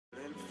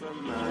Love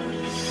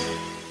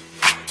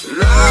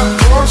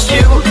wants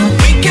you,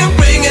 we can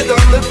bring it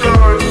on the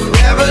floor.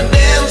 Never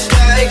danced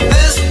like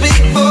this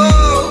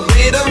before.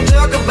 We don't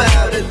talk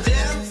about it,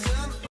 dance.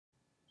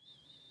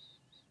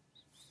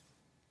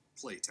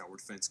 Play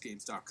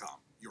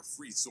TowerDefenseGames.com, your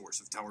free source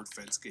of tower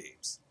defense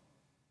games.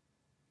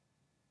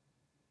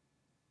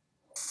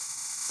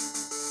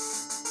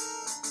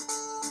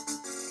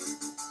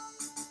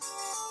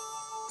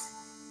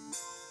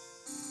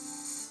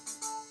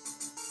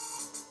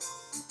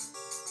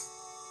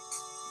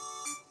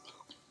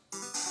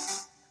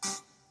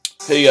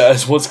 Hey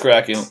guys, what's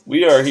cracking?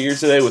 We are here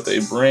today with a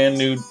brand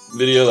new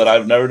video that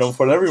I've never done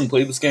before. I've never even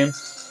played this game,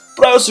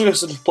 but I was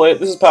suggested to play it.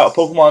 This is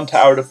Pokemon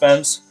Tower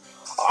Defense.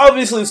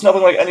 Obviously, it's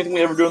nothing like anything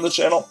we ever do on the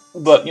channel,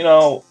 but you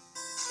know,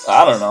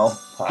 I don't know.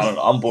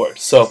 I'm bored.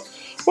 So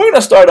we're gonna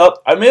start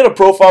up. I made a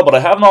profile, but I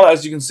have not,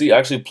 as you can see,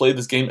 actually played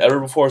this game ever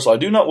before. So I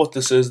do not know what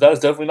this is. That is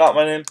definitely not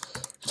my name.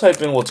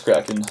 Type in what's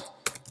cracking.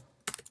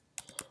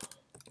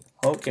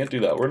 Oh, can't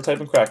do that. We're gonna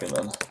type in cracking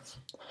then.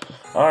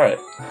 All right.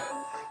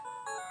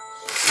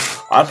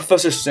 I'm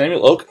Professor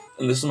Samuel Oak,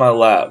 and this is my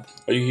lab.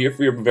 Are you here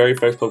for your very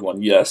first Pokemon?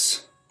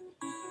 Yes.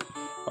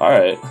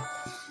 Alright.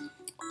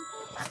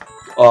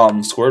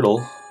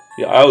 Squirtle.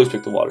 Yeah, I always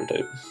pick the water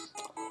type.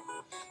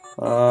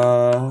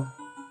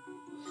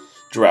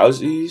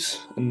 Drowsies,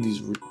 and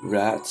these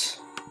rats.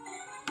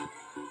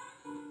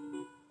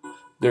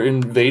 They're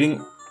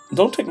invading.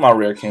 Don't take my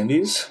rare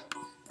candies.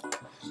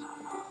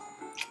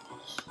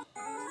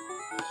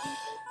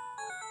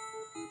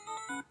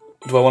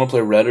 Do I want to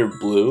play red or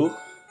blue?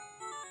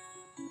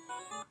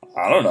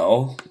 I don't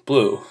know.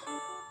 Blue.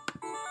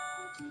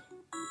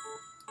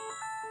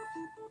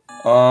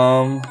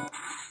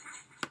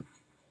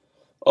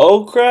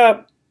 Oh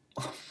crap.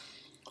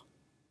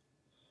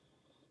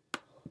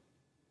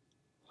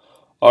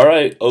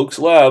 Alright, Oak's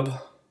lab.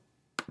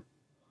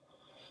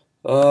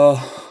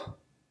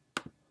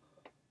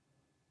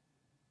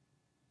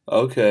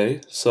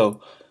 Okay,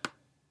 so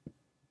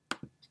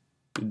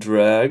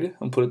drag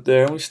and put it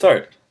there and we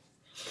start.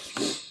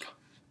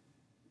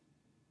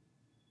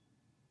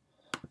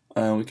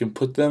 And we can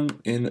put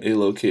them in a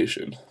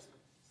location.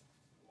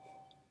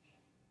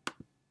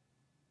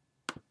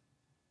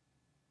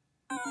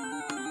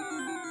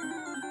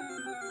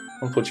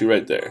 I'll put you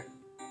right there.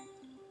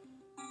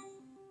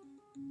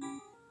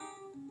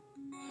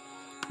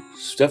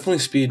 It's definitely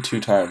speed 2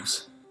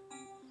 times.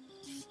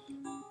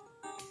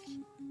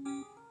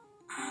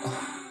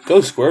 Go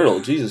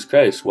Squirtle, Jesus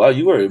Christ. Wow,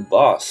 you are a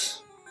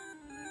boss.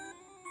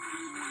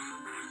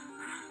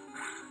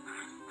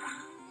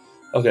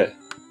 Okay.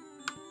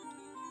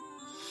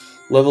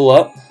 Level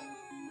up.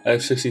 I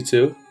have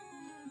 62.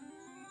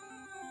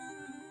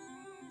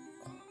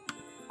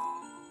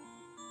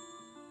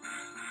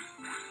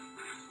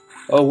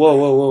 Oh, whoa,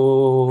 whoa, whoa,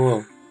 whoa, whoa,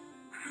 whoa.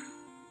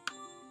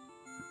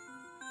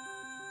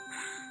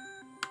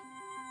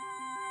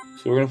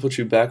 So we're going to put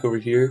you back over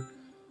here.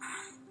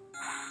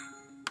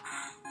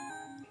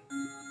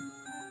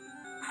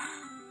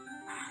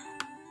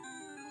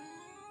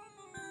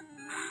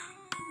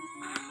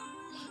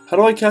 How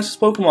do I catch this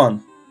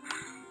Pokemon?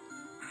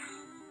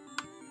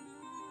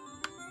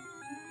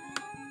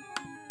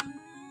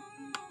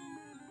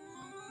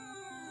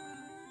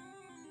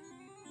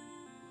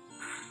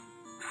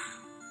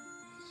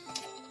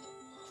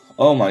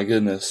 Oh my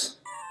goodness.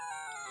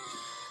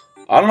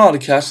 I don't know how to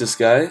catch this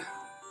guy.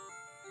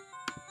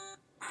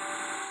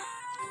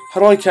 How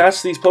do I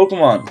catch these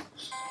Pokemon?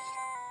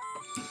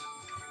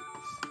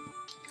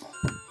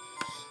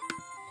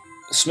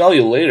 Smell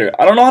you later.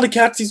 I don't know how to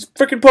catch these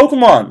freaking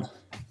Pokemon.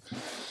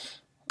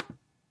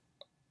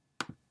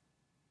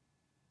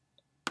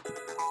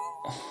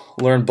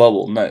 Learn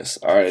Bubble. Nice.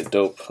 Alright,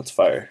 dope. That's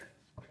fire.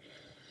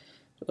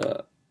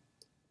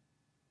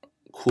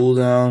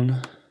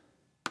 Cooldown.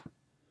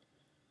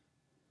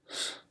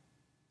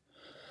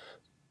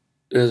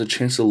 There's a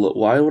chance to look.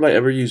 Why would I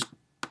ever use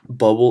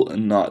Bubble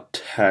and not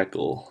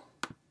Tackle?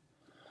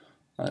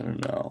 I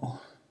don't know.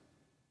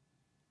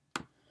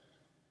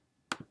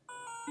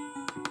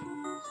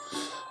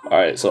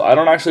 Alright, so I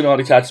don't actually know how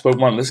to catch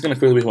Pokemon. This is going to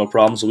quickly become a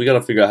problem, so we got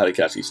to figure out how to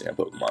catch these sand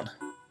Pokemon.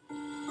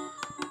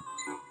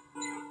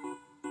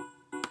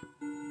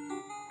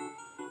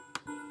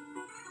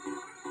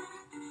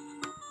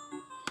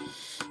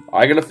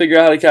 I got to figure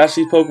out how to catch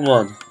these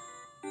Pokemon.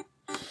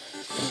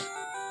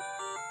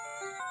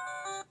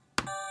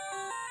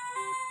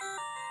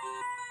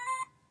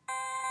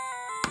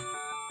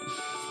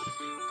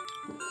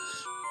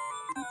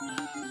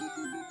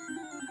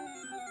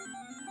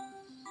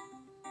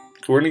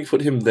 We're going to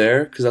put him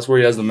there, because that's where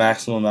he has the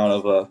maximum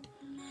amount of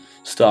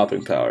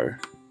stopping power.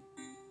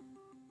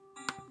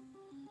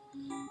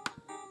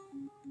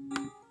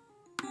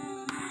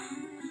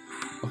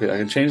 Okay, I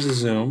can change the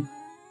zoom.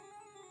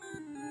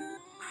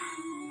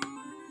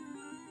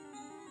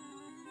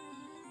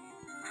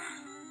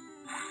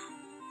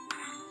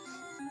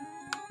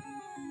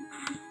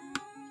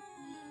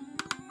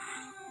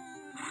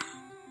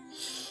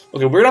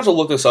 Okay, we're going to have to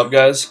look this up,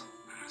 guys.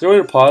 Is there a way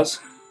to pause?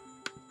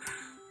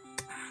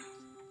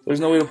 There's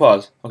no way to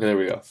pause. Okay, there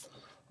we go.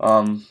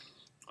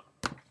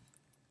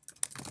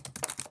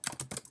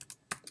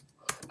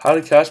 How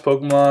to catch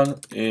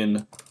Pokemon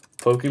in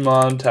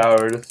Pokemon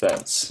Tower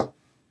Defense.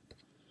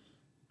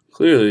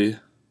 Clearly,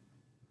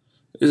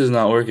 this is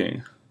not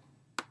working.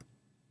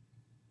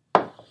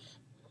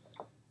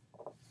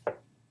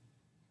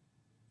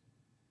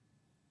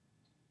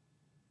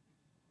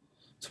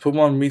 So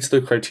Pokemon meets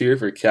the criteria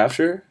for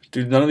capture?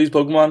 Do none of these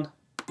Pokemon?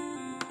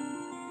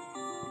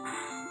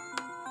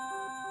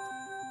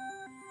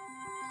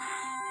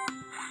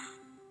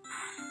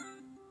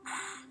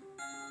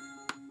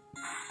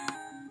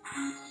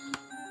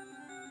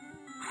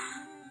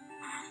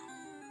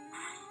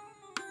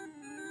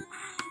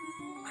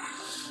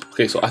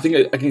 Okay, so I think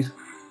I can,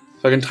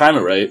 if I can time it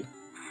right.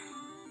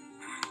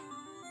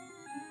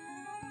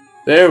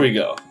 There we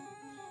go.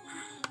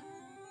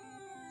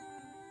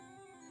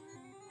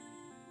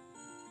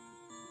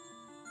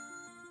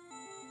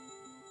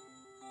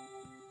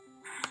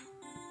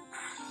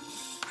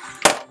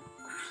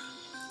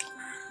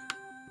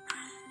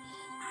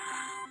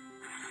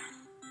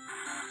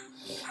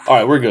 All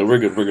right, we're good. We're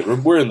good. We're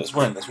good. We're in this.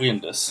 We're in this. We in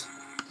this.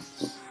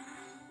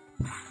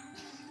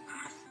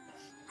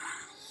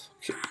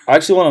 Okay. I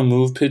actually want to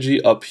move Pidgey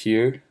up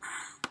here.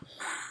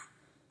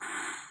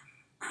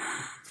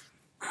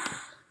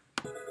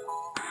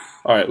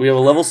 All right, we have a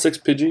level 6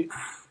 Pidgey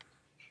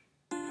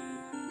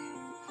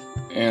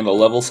and a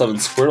level 7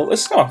 Squirtle.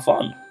 This is kind of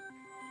fun.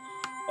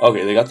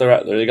 Okay, they got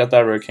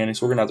that rare candy,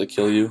 so we're gonna have to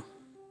kill you.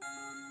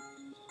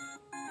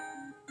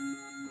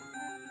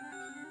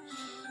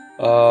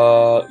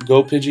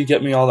 Go Pidgey,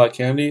 get me all that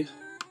candy.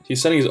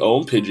 He's sending his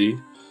own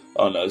Pidgey.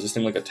 Oh no, is this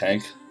thing like a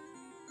tank?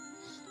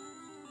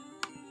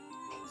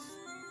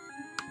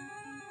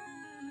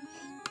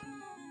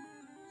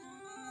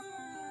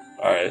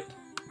 Alright.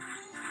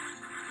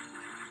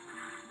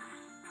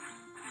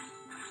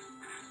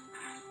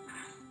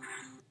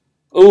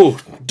 Ooh,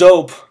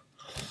 dope.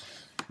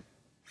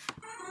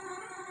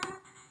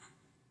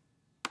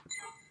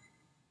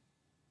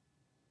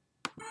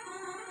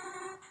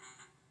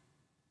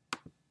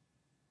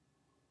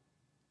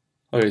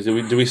 Okay,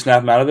 did we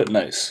snap him out of it?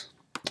 Nice.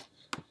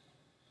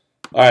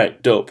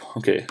 Alright, dope.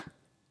 Okay.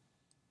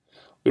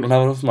 We don't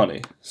have enough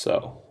money,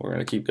 so we're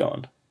gonna keep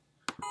going.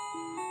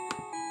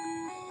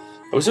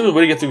 I wish there was a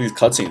way to get through these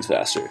cutscenes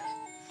faster.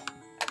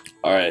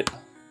 Alright.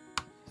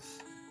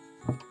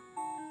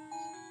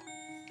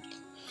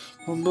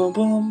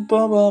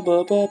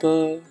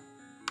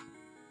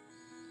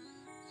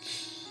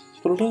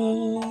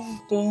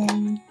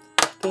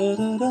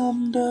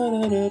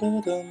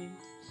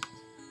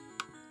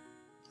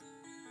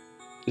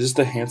 Is this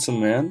the handsome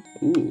man?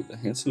 Ooh, the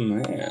handsome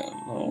man.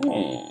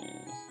 Oh.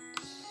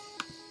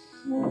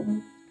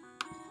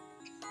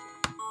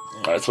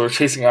 Alright, so we're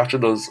chasing after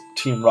those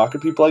Team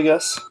Rocket people, I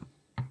guess.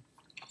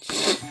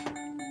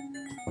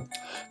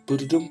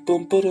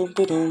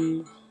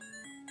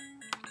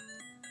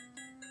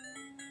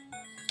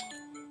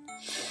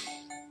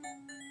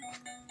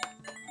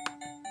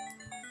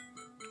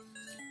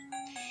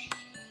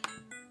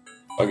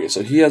 Okay,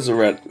 so he has a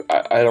red.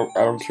 I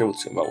don't care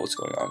what's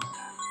going on.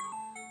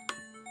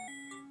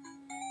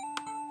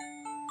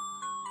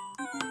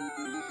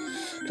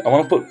 I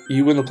want to put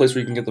you in the place where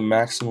you can get the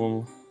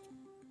maximum.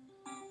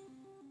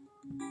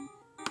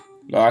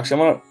 No,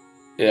 actually, I'm gonna.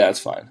 Yeah,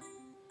 it's fine.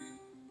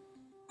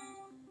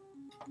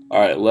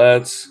 Alright,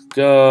 let's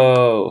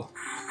go.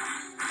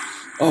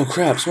 Oh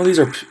crap, some of these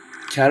are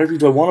Caterpie.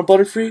 Do I want a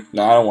Butterfree?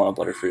 No, I don't want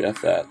a Butterfree.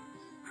 F that.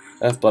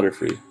 F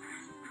Butterfree.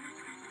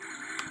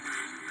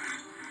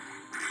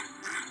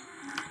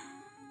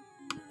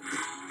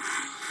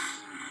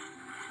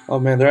 Oh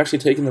man, they're actually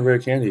taking the rare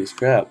candies.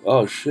 Crap.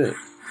 Oh shit.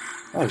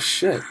 Oh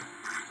shit.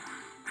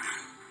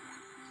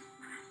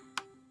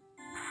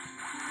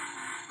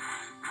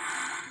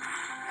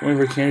 How many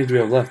rare candies do we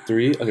have left?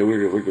 3? Okay, we're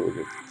good, we're good, we're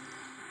good.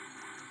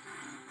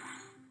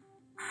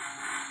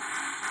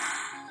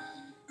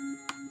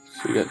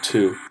 So we got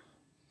 2.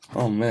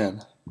 Oh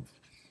man.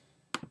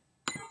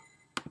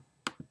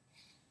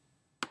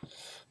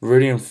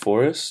 Viridian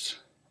Forest?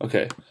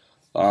 Okay.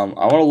 I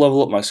want to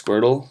level up my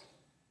Squirtle.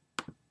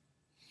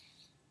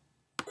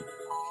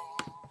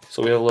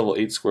 So we have a level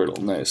 8 Squirtle.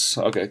 Nice.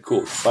 Okay,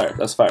 cool. Fire.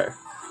 That's fire.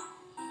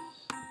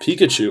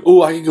 Pikachu.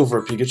 Ooh, I could go for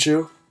a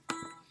Pikachu.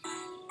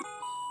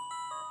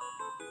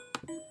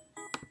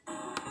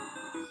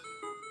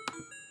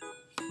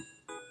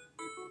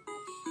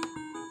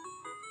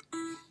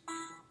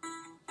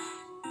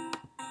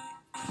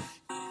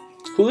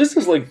 Who is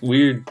this, like,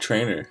 weird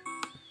trainer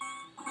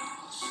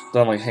that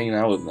I'm, like, hanging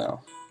out with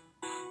now?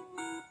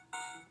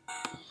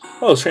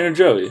 Oh, it's Trainer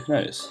Joey.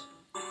 Nice.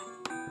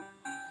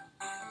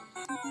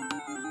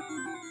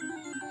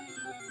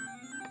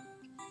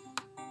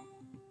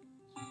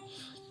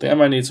 Think I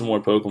might need some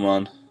more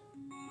Pokemon.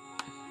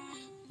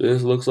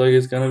 This looks like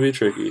it's gonna be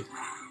tricky.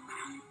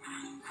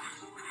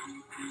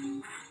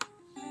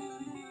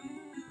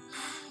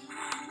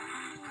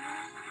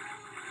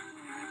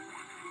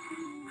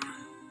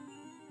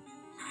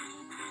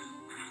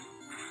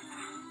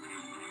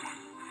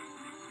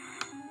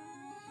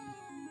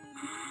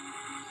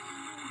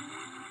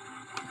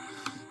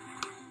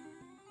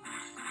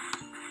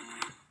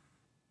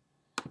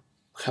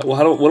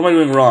 Well, what am I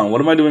doing wrong?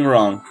 What am I doing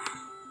wrong?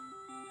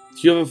 Do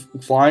you have a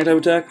flying type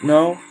attack?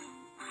 No?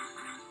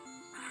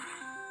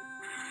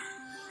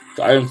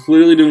 I am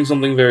clearly doing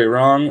something very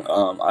wrong.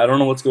 I don't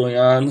know what's going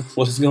on.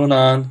 What is going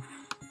on?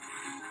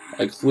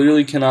 I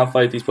clearly cannot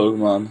fight these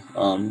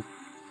Pokemon.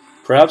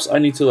 Perhaps I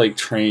need to, like,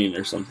 train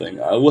or something.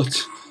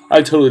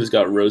 I totally just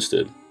got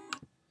roasted.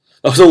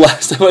 That was the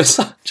last time I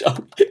saw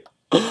Joey.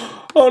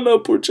 Oh no,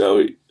 poor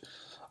Joey.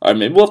 Alright,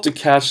 maybe we'll have to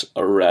catch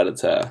a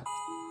Rattata.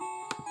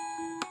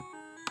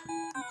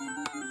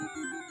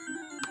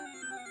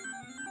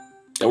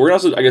 Yeah, we're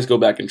gonna have to, I guess, go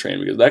back and train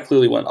because that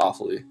clearly went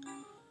awfully.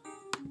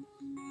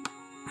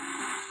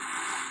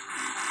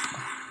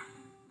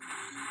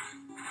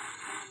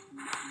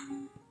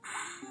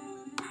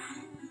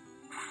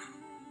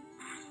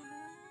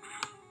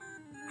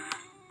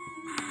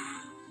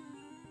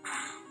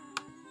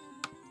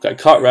 Okay,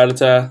 caught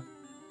Rattata.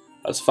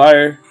 That's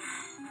fire.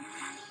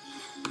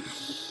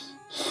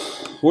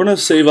 We're gonna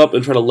save up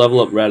and try to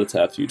level up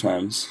Rattata a few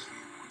times.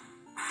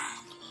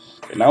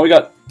 Okay, now we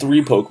got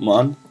 3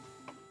 Pokemon.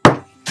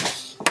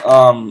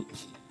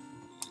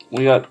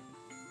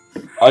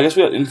 I guess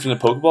we got infinite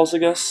Pokeballs, I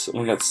guess, and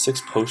we got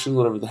 6 potions,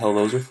 whatever the hell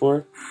those are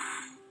for.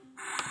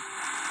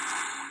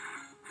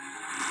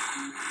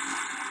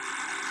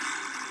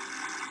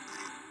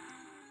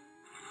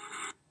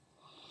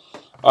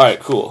 Alright,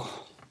 cool.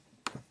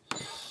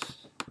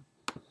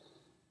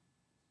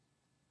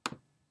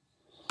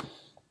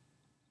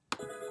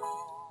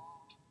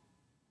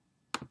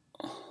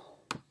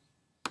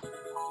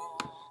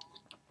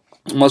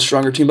 Much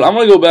stronger team, but I'm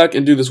gonna go back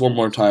and do this one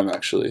more time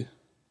actually.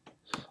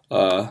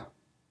 I'm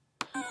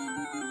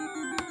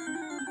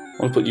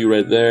gonna put you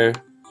right there,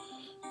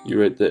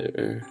 you right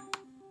there,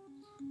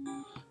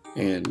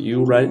 and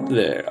you right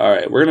there.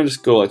 Alright, we're gonna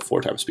just go like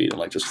 4 times speed and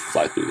like just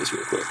fly through this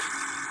real quick.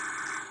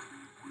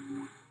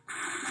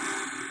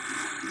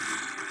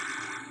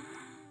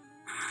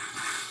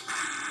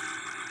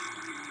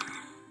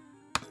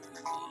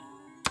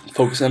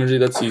 Focus energy,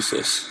 that's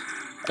useless,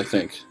 I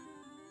think.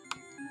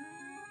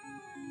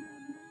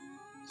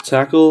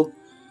 Tackle.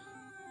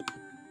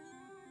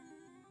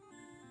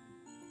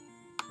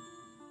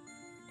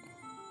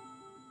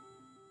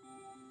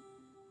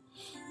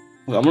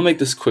 Well, I'm gonna make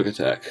this quick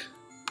attack.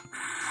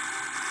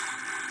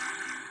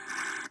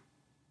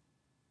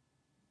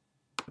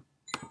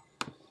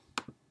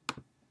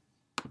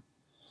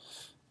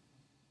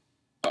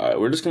 Alright,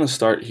 we're just gonna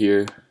start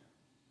here.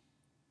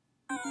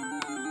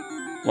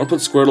 I'm gonna put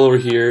Squirtle over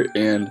here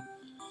and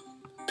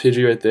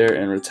Pidgey right there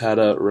and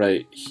Rattata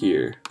right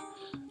here.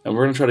 And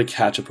we're gonna try to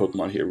catch a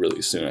Pokemon here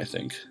really soon, I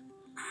think.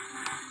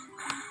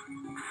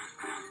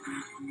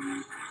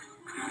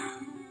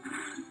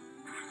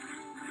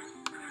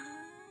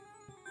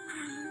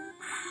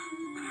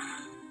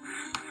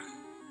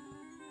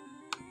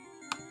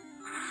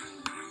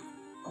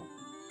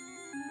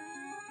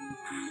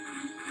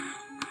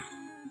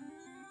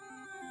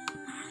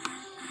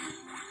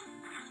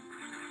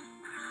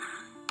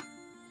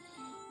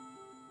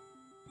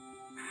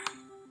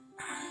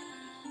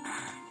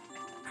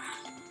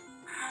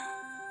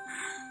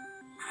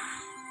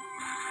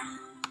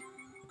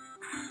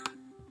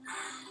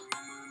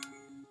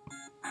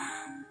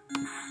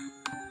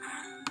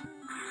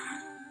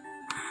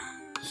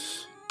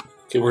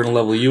 Okay, we're gonna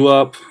level you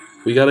up.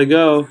 We gotta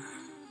go.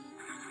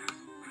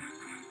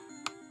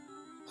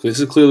 Okay, this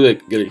is clearly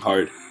like getting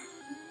hard.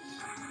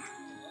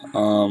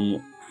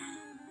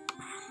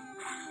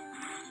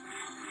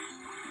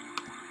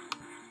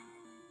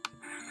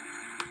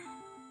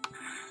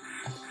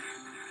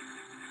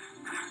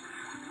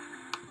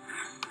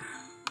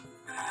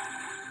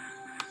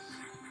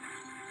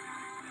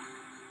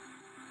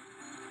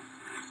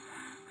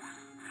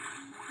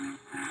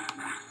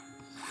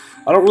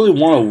 I don't really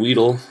want a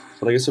Weedle,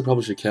 but I guess I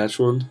probably should catch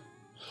one.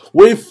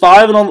 Wave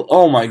 5 and all.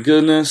 Oh my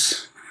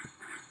goodness.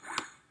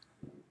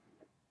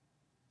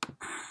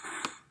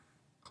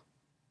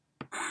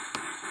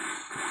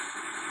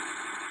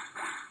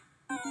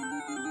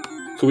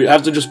 So we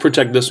have to just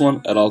protect this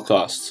one at all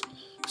costs.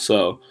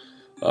 So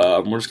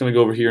we're just gonna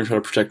go over here and try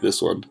to protect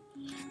this one.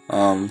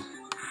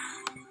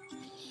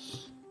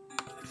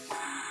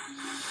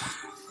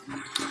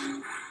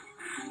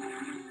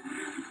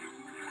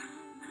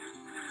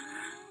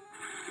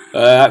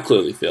 That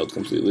clearly failed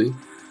completely.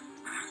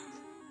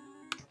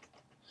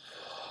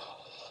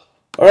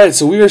 Alright,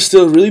 so we are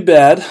still really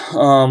bad.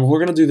 We're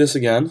going to do this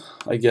again,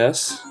 I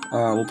guess.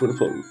 We'll put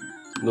the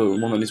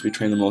one that needs to be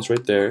trained the most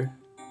right there.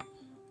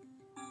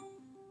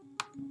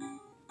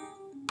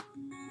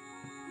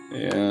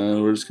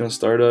 And we're just going to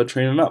start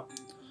training up.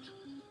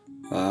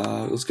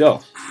 Let's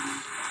go.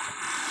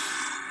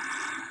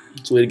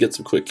 It's a way to get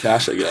some quick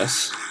cash, I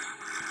guess.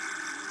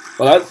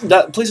 But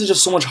that place is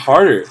just so much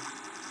harder.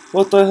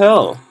 What the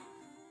hell?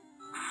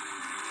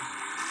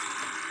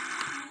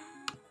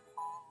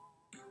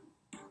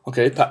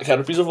 Okay,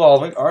 Caterpie's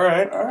evolving.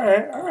 Alright,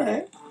 alright,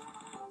 alright.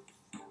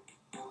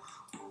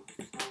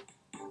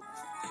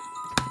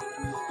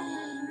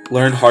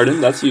 Learned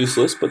Harden, that's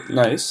useless, but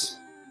nice.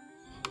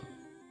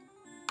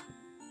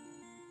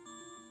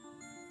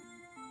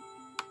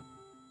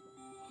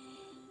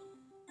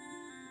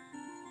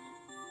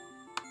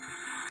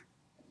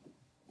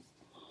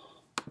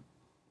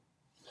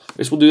 I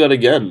guess we'll do that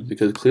again,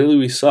 because clearly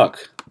we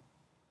suck.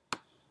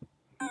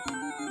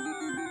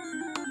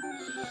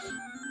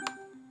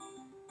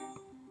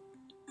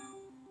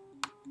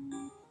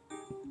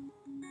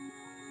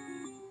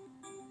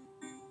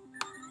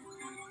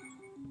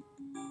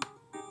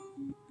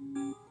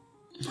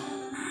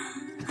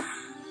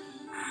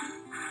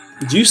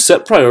 Do you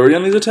set priority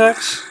on these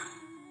attacks?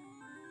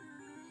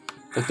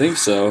 I think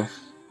so.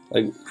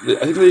 Like,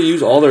 I think they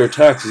use all their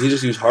attacks. He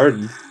just used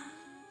Harden.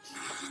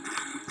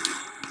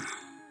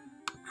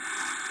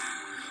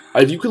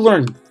 If you could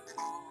learn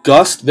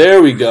Gust,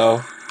 there we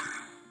go.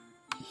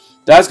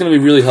 That's going to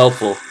be really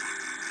helpful.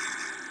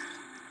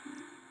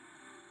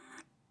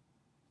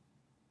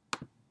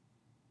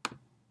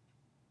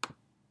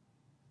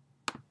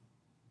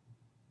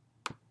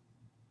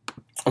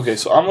 Okay,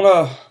 so I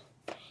want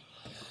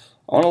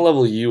to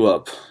level you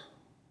up.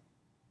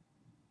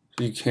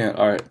 You can't.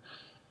 All right.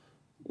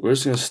 We're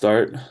just going to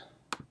start.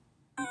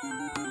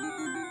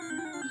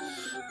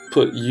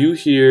 Put you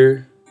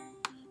here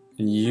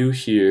and you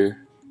here.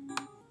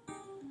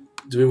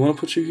 Do we want to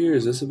put you here?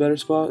 Is this a better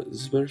spot? Is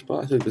this a better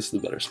spot? I think this is the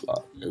better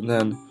spot. And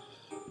then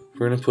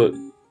we're going to put...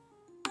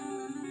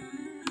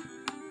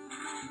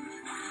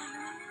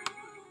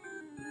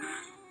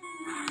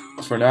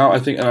 For now, I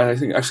think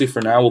actually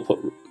for now we'll put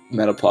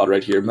Metapod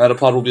right here.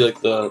 Metapod will be like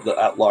the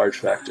at-large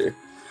factor.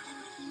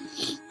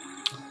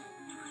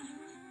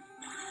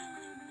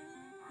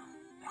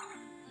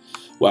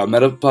 Wow,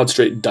 Metapod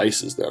straight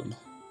dices them.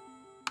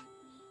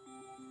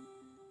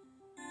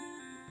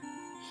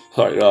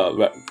 Sorry,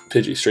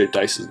 Pidgey straight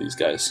dices these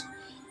guys.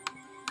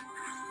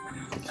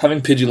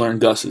 Having Pidgey learn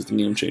Gus is the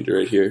game changer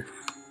right here.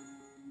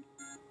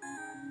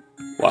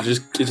 Watch,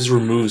 it just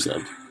removes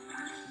them.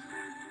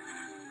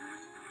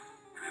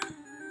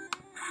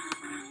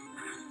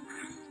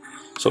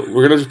 So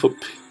we're gonna just we're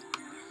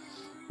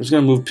just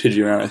gonna move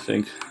Pidgey around, I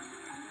think.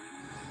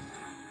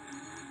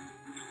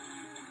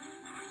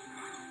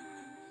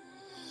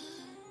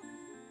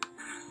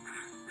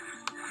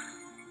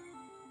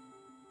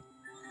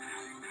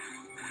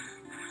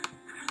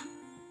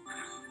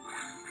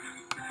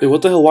 Wait,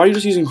 what the hell? Why are you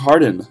just using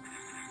Harden?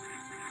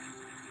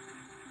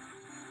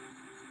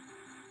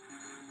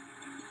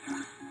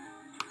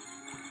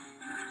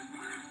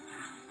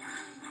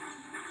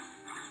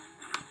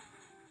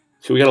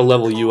 Okay, we gotta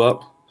level you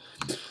up.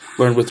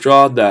 Learn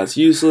Withdraw, that's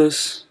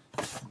useless.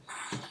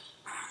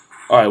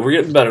 Alright, we're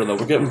getting better though,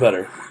 we're getting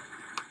better.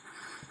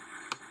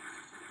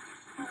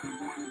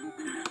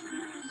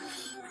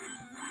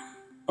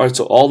 Alright,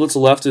 so all that's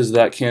left is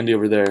that candy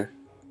over there.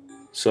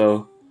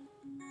 So...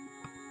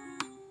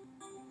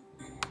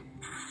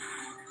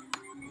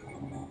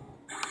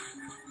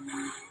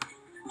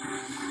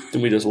 I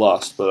think we just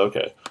lost, but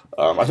okay.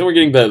 I think we're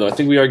getting better though, I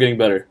think we are getting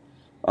better.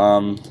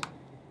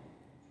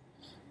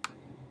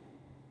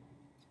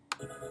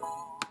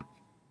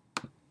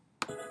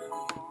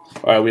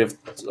 Alright, we have...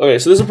 Okay,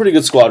 so this is a pretty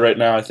good squad right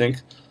now, I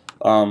think.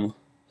 I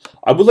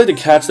would like to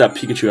catch that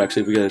Pikachu,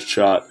 actually, if we get a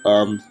shot.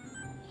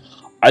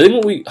 I think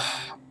what we...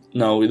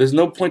 No, there's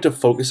no point to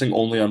focusing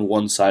only on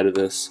one side of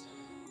this.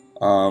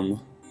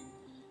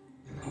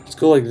 Let's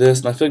go like this,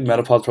 and I feel like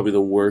Metapod's probably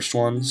the worst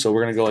one, so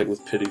we're going to go like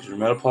with Pidgey or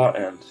Metapod,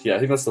 and yeah, I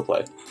think that's the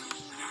play.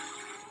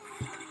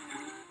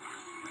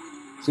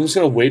 So I'm just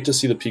going to wait to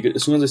see the Pikachu.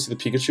 As soon as I see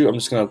the Pikachu, I'm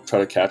just going to try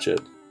to catch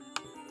it.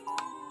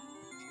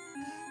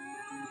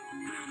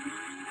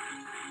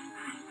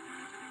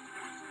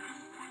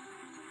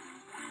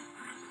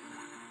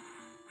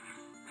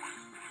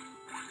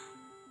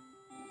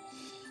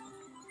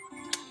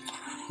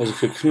 There's a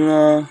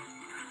Kakuna.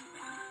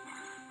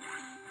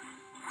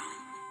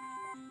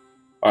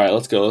 Alright,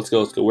 let's go, let's go,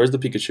 let's go. Where's the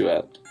Pikachu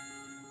at?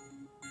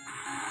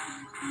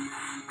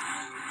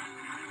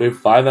 We have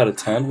 5 out of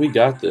 10? We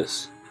got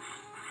this.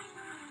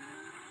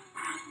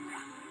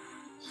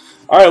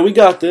 Alright, we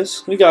got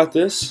this. We got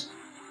this.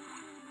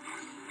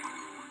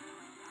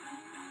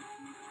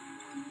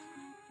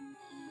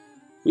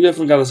 We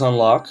definitely got this on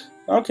lock.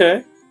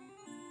 Okay.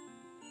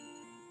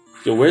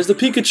 Yo, where's the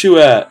Pikachu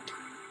at?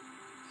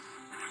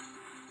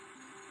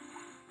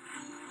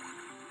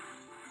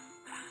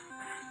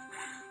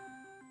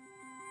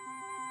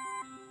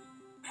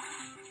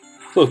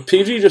 Look,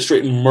 Pidgey just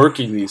straight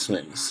murking these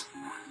things.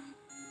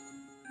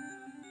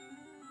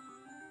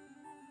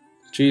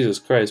 Jesus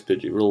Christ,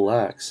 Pidgey,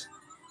 relax.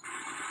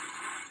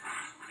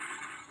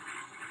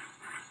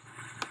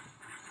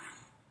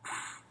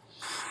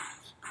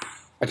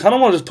 I kind of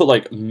want to just put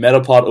like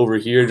Metapod over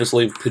here and just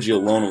leave Pidgey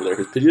alone over there,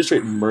 because Pidgey is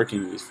straight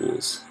murking these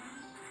fools.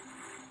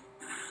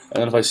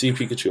 And then if I see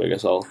Pikachu, I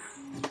guess I'll...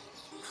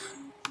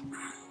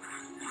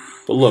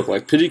 But look,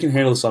 like, Pidgey can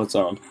handle this on its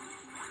own.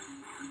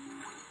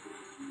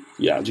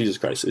 Yeah, Jesus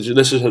Christ.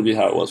 This is going to be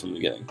how it was from the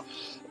beginning.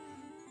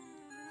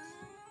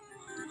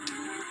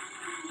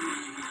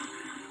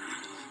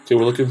 Okay,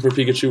 we're looking for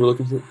Pikachu. We're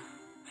looking for...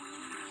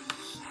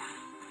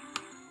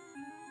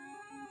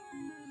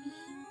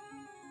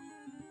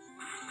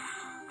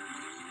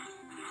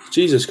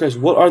 Jesus Christ,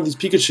 what are these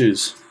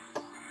Pikachus?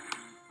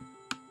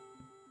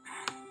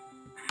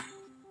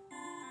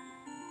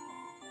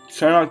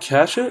 Can I not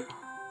catch it?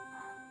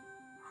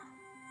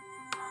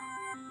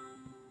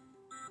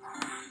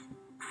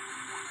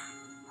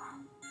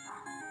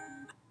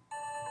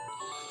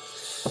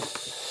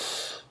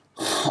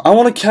 I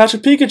want to catch a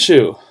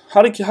Pikachu.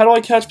 How do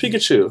I catch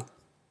Pikachu?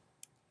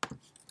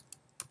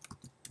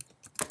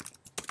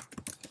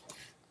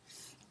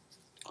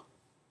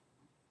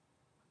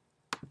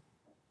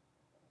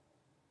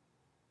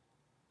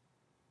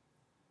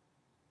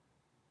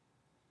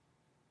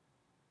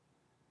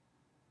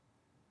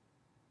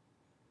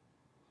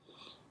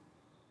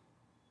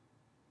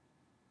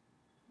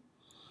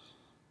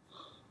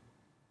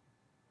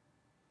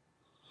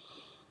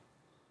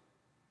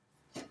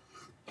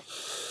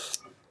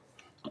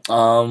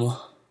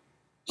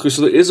 Okay,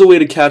 so there is a way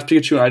to catch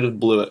Pikachu, and I just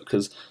blew it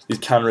because these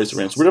counter race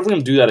ran. So we're definitely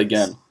gonna do that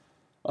again.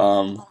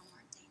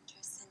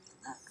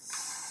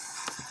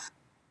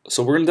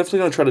 So we're definitely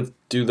gonna try to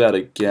do that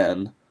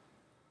again.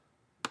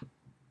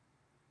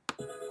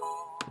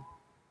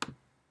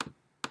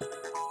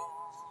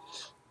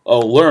 Oh,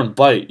 learn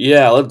bite.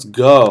 Yeah, let's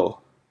go.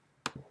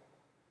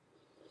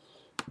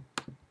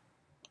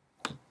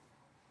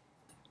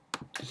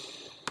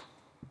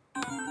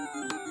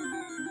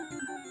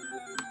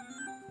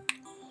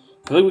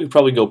 I think we could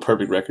probably go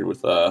perfect record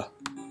with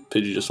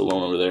Pidgey just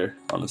alone over there,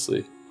 honestly.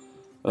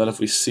 And then if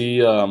we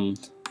see the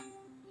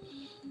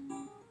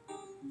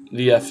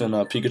F and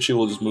Pikachu,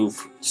 we'll just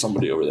move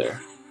somebody over there.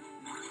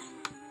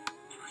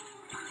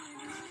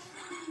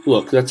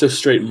 Look, that's a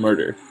straight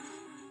murder.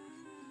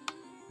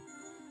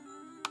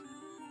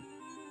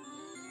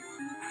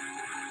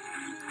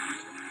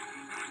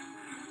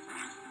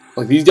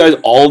 Like, these guys,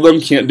 all of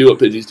them can't do what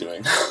Pidgey's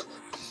doing.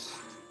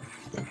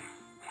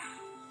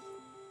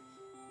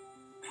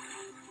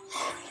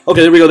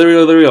 Okay, there we go, there we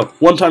go, there we go.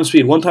 One time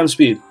speed, one time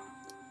speed.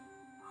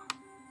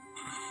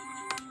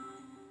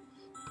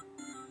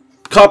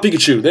 Caught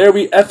Pikachu. There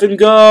we effing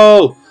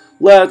go.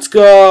 Let's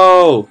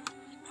go.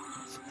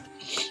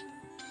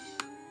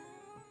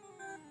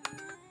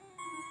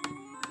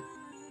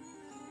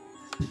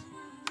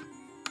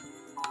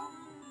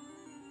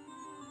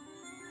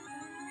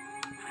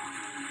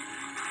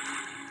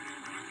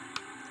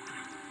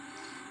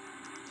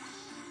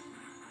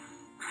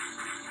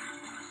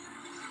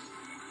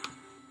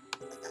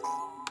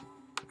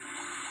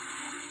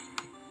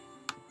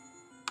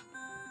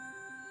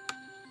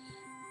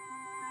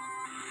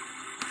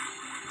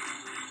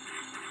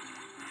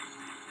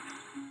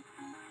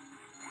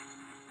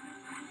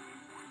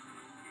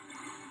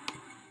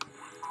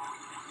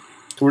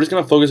 We're just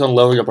gonna focus on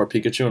leveling up our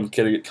Pikachu and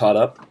getting it caught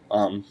up,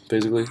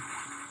 basically.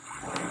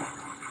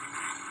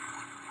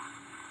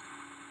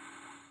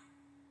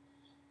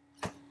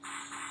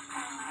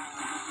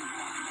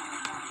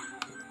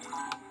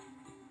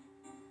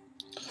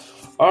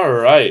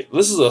 Alright,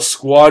 this is a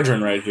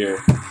squadron right here.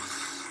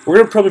 We're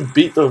gonna probably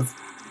beat the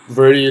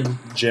Viridian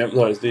gym,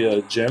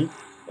 the gym.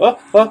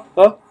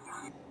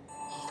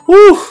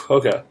 Woo!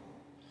 Okay.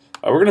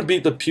 We're gonna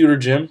beat the Pewter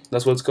Gym,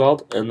 that's what it's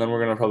called, and then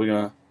we're probably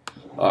gonna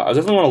I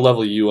definitely want to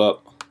level you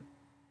up.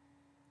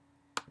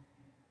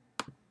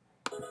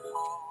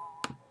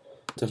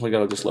 Definitely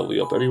gotta just level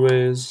you up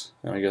anyways.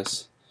 And I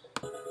guess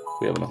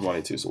we have enough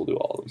money too, so we'll do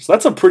all of them. So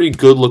that's a pretty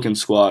good looking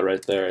squad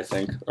right there, I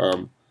think.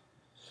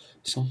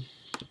 So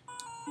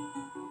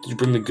did you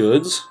bring the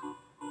goods?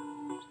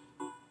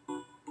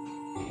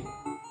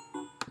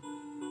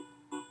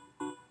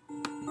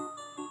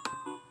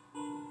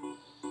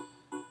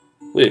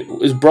 Wait,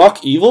 is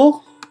Brock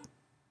evil?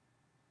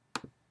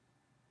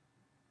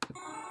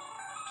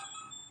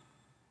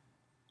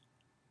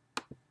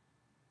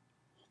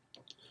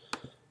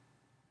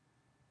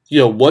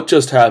 Yo, what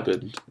just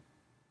happened?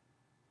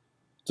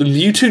 Did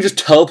you two just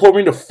teleport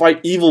me to fight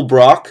evil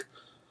Brock?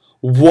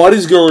 What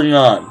is going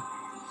on?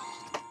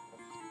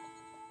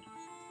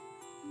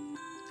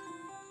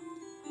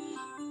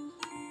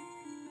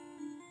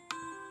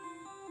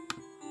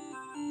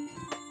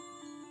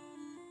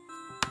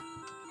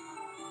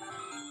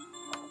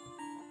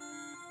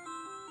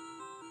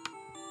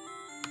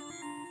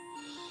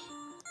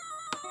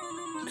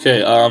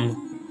 Okay,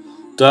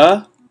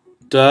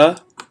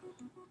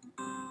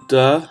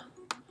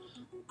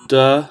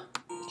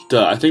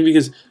 I think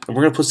because and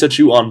we're gonna set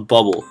you on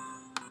bubble.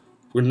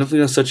 We're definitely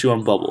gonna set you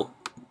on bubble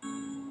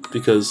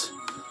because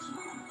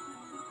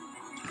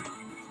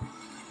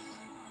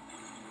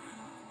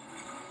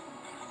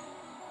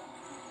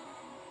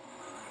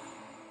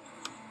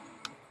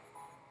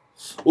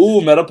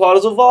ooh, Metapod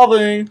is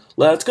evolving.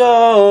 Let's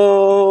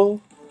go.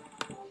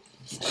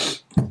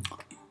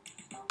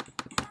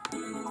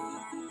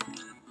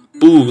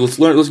 Ooh,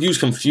 let's use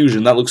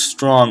confusion. That looks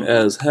strong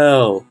as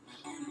hell.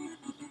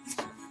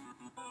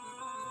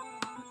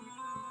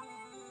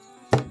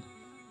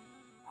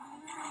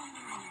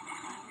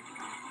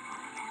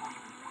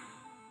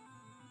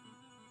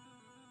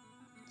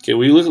 Okay,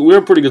 we're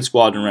a pretty good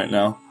squadron right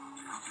now.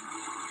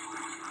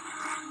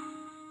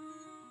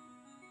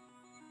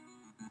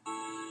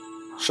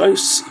 I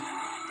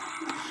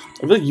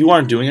feel like you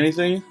aren't doing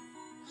anything.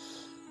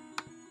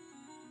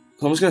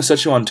 So I'm just going to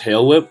set you on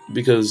Tail Whip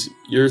because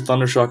your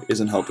Thundershock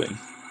isn't helping.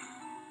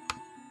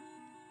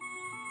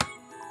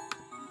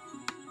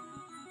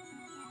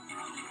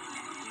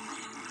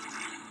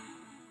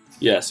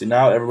 Yeah, see,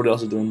 now everybody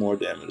else is doing more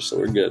damage, so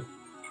we're good.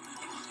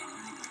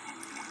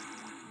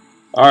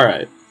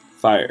 Alright,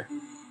 fire.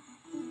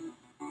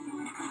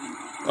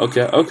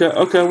 Okay,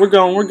 we're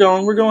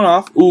going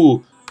off.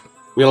 Ooh,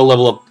 we gotta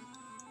level up.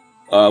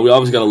 We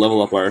obviously gotta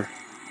level up our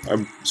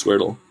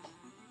Squirtle.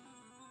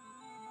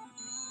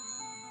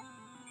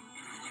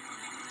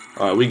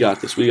 Alright, we got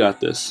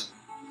this.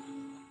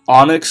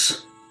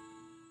 Onyx.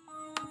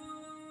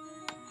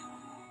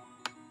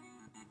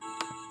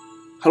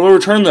 How do I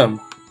return them?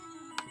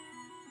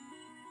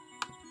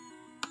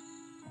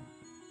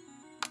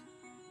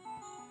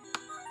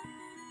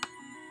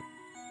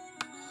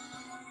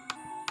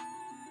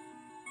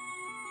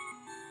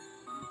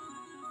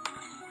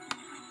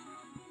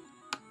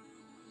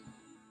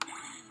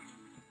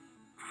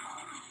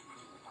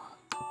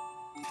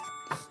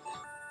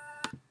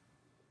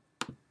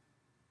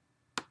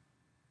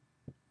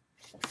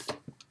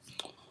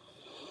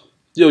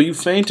 Yo, you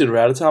fainted,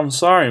 Rattata. I'm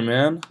sorry,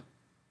 man.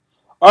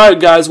 Alright,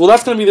 guys. Well,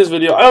 that's going to be this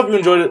video. I hope you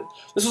enjoyed it.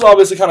 This was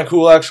obviously kind of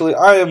cool, actually.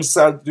 I am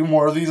sad to do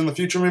more of these in the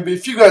future, maybe.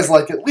 If you guys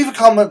like it, leave a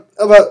comment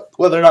about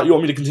whether or not you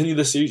want me to continue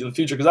this series in the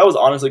future, because that was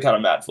honestly kind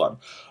of mad fun.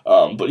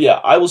 But yeah,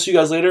 I will see you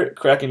guys later.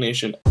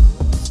 Krakenation.